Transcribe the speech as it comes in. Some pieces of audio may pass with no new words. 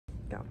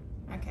Go.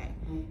 Okay.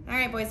 All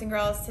right, boys and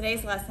girls,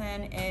 today's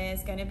lesson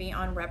is going to be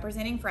on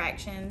representing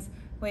fractions,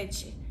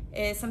 which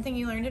is something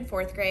you learned in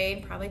 4th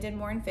grade, probably did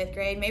more in 5th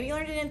grade, maybe you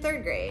learned it in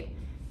 3rd grade.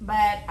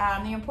 But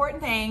the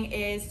important thing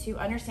is to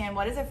understand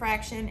what is a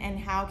fraction and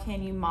how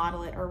can you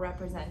model it or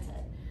represent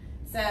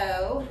it.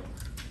 So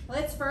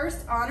let's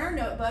first, on our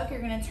notebook,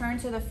 you're going to turn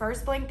to the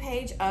first blank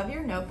page of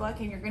your notebook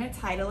and you're going to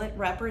title it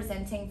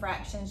Representing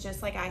Fractions,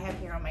 just like I have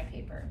here on my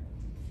paper.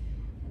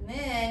 And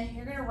then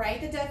you're going to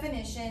write the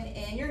definition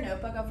in your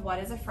notebook of what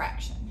is a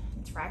fraction.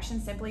 A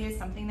fraction simply is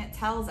something that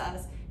tells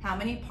us how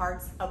many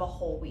parts of a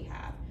whole we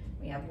have.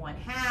 We have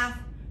 1/2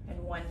 and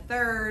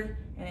 1/3,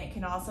 and it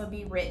can also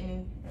be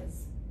written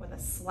as with a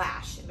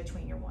slash in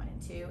between your 1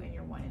 and 2 and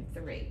your 1 and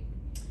 3.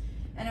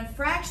 And a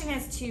fraction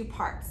has 2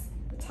 parts.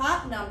 The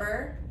top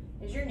number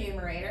is your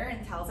numerator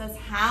and tells us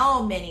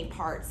how many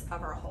parts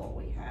of our whole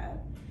we have.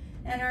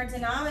 And our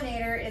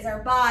denominator is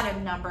our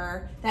bottom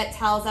number that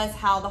tells us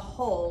how the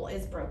whole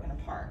is broken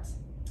apart.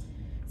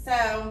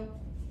 So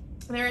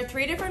there are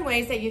 3 different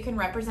ways that you can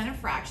represent a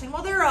fraction.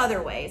 Well, there are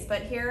other ways,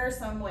 but here are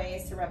some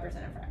ways to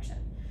represent a fraction.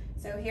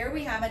 So here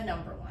we have a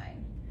number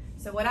line.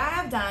 So what I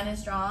have done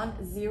is drawn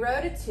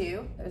 0 to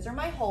 2. Those are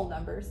my whole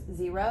numbers,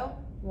 0,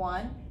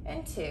 1,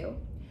 and 2.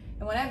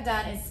 And what I've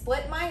done is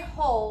split my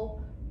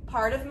whole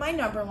part of my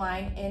number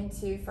line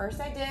into, first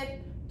I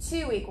did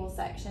 2 equal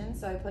sections.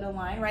 So I put a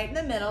line right in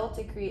the middle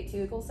to create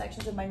 2 equal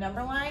sections of my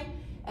number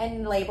line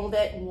and labeled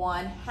it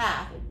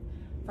 1/2.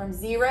 From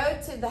 0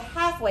 to the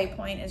halfway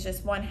point is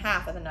just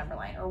 1/2 of the number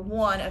line, or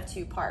 1 of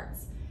 2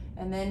 parts.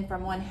 And then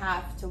from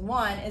 1/2 to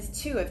 1 is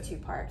 2 of 2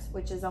 parts,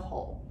 which is a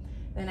whole.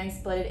 Then I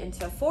split it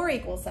into 4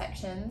 equal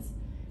sections,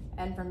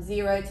 and from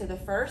 0 to the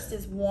first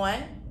is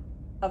 1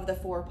 of the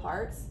 4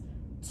 parts,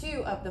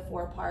 2 of the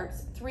 4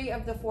 parts, 3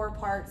 of the 4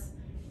 parts,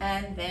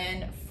 and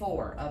then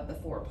 4 of the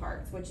 4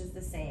 parts, which is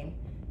the same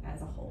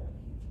as a whole.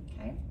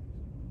 Okay.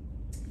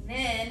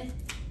 Then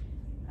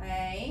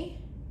I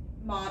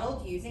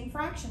modeled using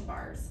fraction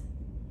bars.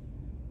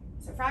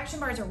 So fraction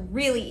bars are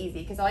really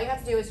easy because all you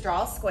have to do is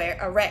draw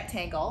a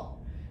rectangle,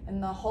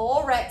 and the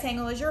whole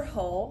rectangle is your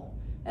whole.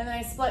 And then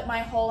I split my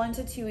whole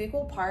into 2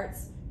 equal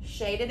parts,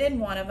 shaded in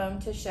one of them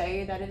to show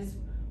you that it is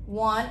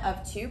 1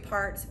 of 2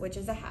 parts, which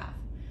is 1/2.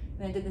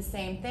 And I did the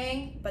same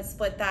thing, but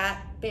split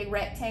that big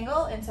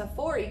rectangle into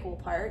 4 equal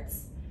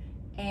parts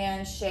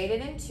and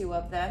shaded in 2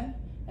 of them.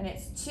 And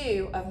it's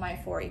 2 of my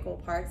 4 equal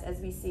parts, as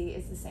we see,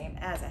 is the same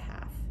as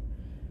 1/2.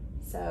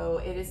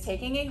 So it is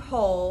taking a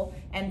whole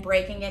and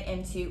breaking it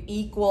into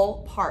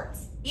equal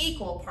parts.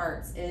 Equal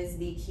parts is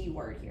the key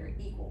word here,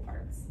 equal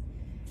parts.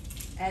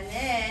 And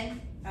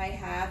then I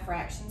have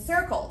fraction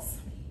circles.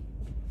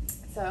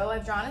 So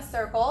I've drawn a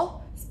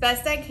circle as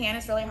best I can.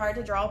 It's really hard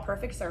to draw a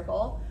perfect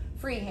circle,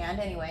 freehand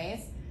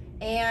anyways.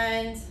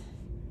 And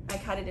I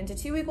cut it into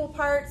 2 equal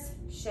parts,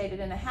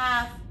 shaded in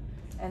 1/2,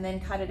 and then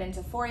cut it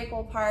into 4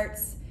 equal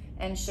parts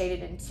and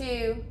shaded in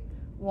 2,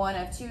 1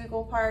 of 2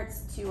 equal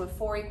parts, 2 of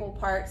 4 equal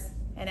parts,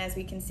 and as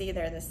we can see,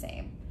 they're the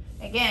same.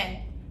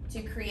 Again,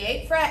 to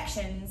create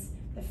fractions,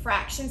 the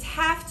fractions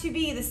have to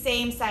be the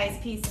same size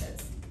pieces.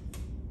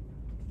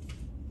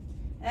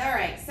 All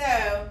right,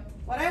 so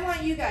what I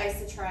want you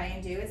guys to try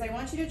and do is I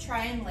want you to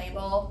try and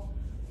label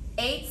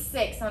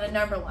 8/6 on a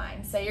number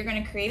line. So you're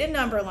going to create a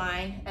number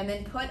line and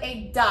then put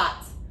a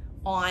dot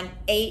on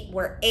 8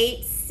 where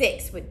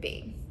 8/6 would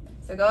be.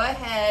 So go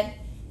ahead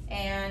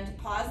and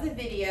pause the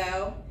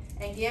video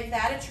and give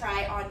that a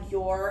try on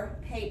your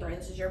paper.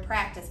 This is your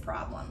practice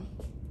problem.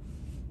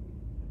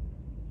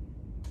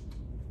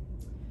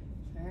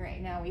 All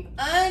right, now we've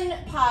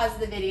unpaused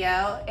the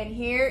video, and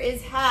here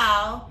is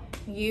how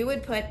you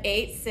would put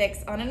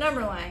 8/6 on a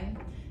number line.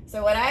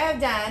 So what I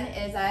have done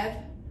is I've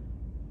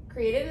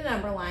created a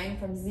number line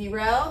from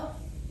 0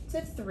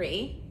 to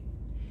 3,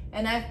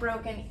 and I've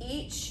broken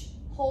each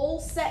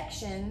whole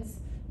sections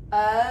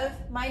of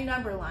my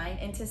number line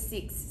into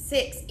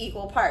six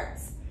equal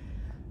parts.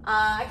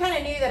 I kind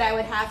of knew that I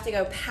would have to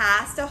go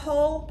past a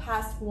whole,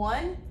 past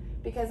 1,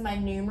 because my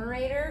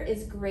numerator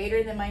is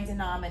greater than my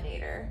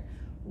denominator.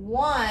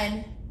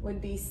 1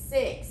 would be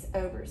 6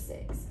 over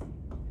 6.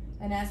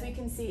 And as we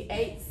can see,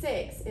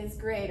 8/6 is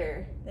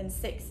greater than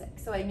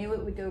 6/6. So I knew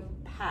it would go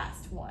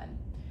past 1.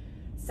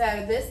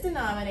 So this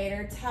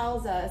denominator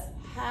tells us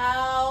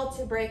how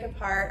to break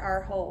apart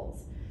our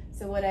wholes.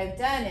 So what I've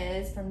done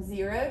is from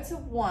 0 to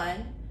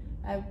 1,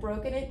 I've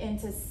broken it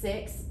into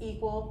 6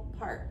 equal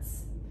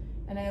parts.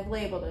 And I've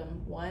labeled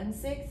them 1,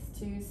 6,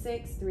 2,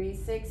 6, 3,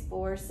 6,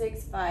 4,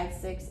 6, 5,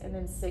 6, and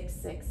then 6,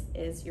 6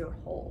 is your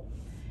whole.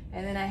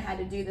 And then I had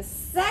to do the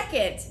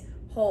second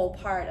whole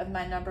part of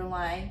my number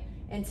line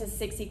into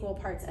 6 equal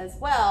parts as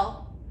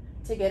well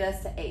to get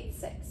us to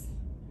 8/6.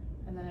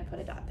 And then I put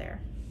a dot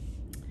there.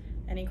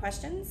 Any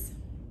questions?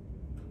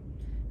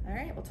 All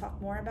right, we'll talk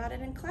more about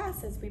it in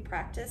class as we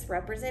practice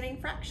representing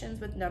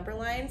fractions with number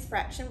lines,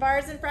 fraction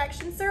bars, and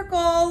fraction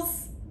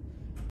circles.